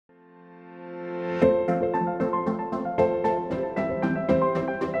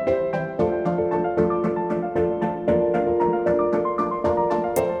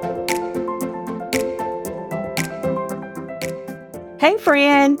Hey,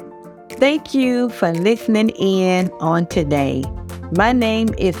 friend. Thank you for listening in on today. My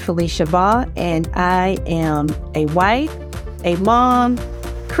name is Felicia Baugh, and I am a wife, a mom,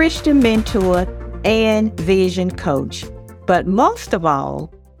 Christian mentor, and vision coach. But most of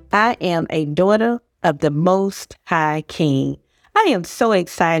all, I am a daughter of the Most High King. I am so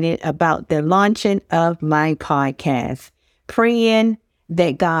excited about the launching of my podcast, praying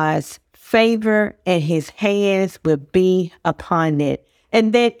that God's favor and his hands will be upon it,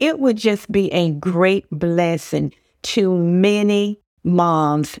 and that it would just be a great blessing to many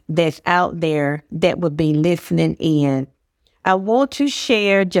moms that's out there that would be listening in. I want to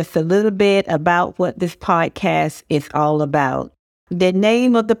share just a little bit about what this podcast is all about. The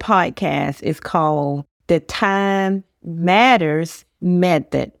name of the podcast is called The Time Matters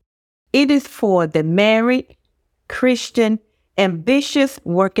Method. It is for the married, Christian, ambitious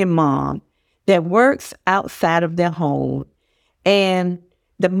working mom that works outside of their home, and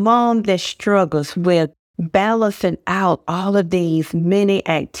the mom that struggles with balancing out all of these many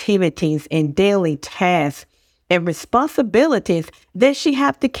activities and daily tasks and responsibilities that she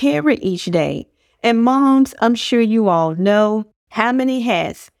have to carry each day. And moms, I'm sure you all know how many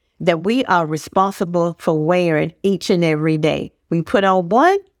hats that we are responsible for wearing each and every day. We put on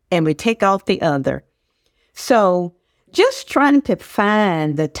one and we take off the other. So just trying to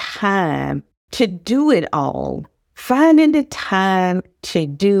find the time to do it all, finding the time to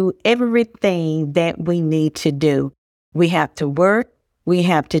do everything that we need to do. We have to work, we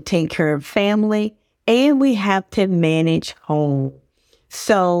have to take care of family, and we have to manage home.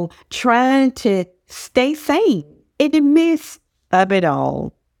 So trying to stay sane in the midst of it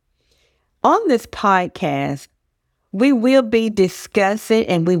all. On this podcast, we will be discussing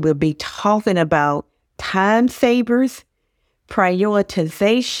and we will be talking about time savers,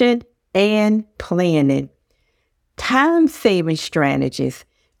 prioritization, and planning. Time saving strategies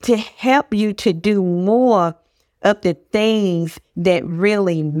to help you to do more of the things that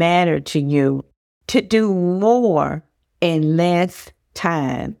really matter to you, to do more in less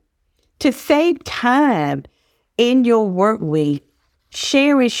time, to save time in your work week,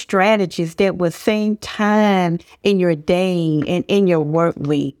 sharing strategies that will save time in your day and in your work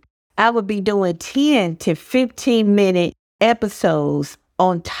week. I will be doing 10 to 15-minute episodes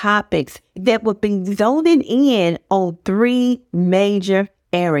on topics that will be zoning in on three major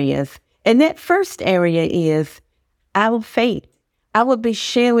areas. And that first area is our faith. I will be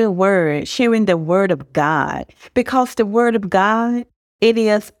sharing the word of God, because the word of God, it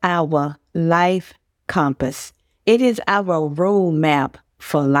is our life compass. It is our roadmap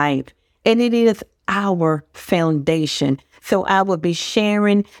for life, and it is our foundation. So I will be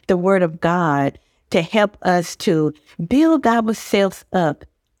sharing the word of God to help us to build ourselves up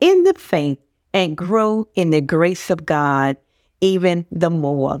in the faith and grow in the grace of God even the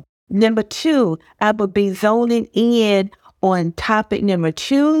more. Number two, I will be zoning in on topic number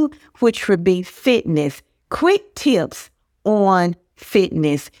two, which would be fitness. Quick tips on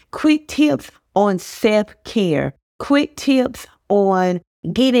fitness, quick tips on self-care, quick tips on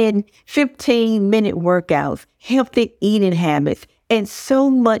getting 15-minute workouts, healthy eating habits, and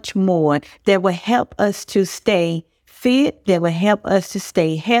so much more that will help us to stay fit, that will help us to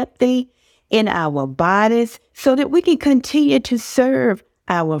stay healthy in our bodies so that we can continue to serve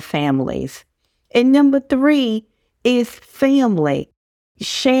our families. And number three is family,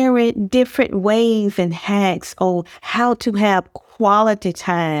 sharing different ways and hacks on how to have quality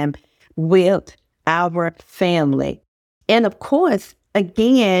time with our family. And of course,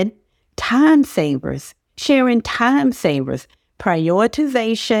 again, time savers, sharing time savers,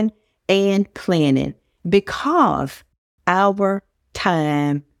 prioritization, and planning, because our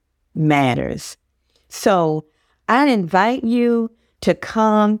time matters. So I invite you to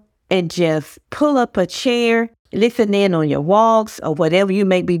come and just pull up a chair, listen in on your walks or whatever you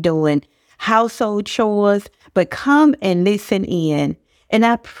may be doing, household chores, but come and listen in. And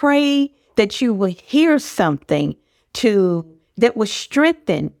I pray that you will hear something that will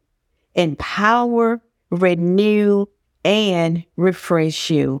strengthen, empower, renew, and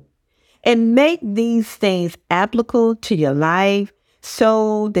refresh you. And make these things applicable to your life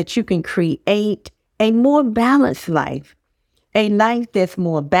so that you can create a more balanced life, a life that's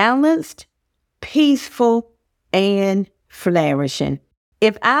more balanced, peaceful, and flourishing.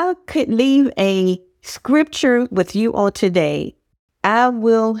 If I could leave a scripture with you on today, I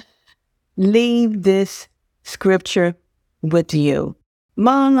will leave this scripture with you.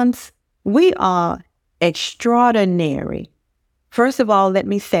 Moms, we are extraordinary. First of all, let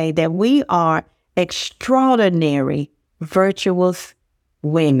me say that we are extraordinary virtuous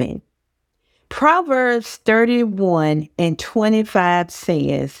women. Proverbs 31:25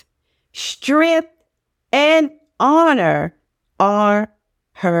 says, strength and honor are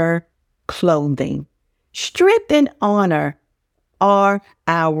her clothing. Strength and honor are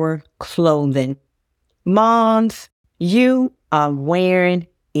our clothing. Moms, you are wearing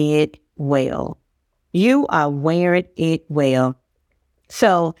it well. You are wearing it well.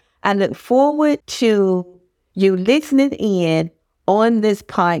 So I look forward to you listening in on this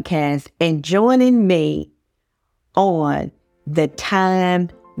podcast and joining me on the Time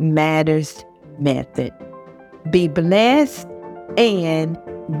Matters Method. Be blessed and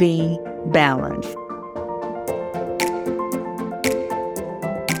be balanced.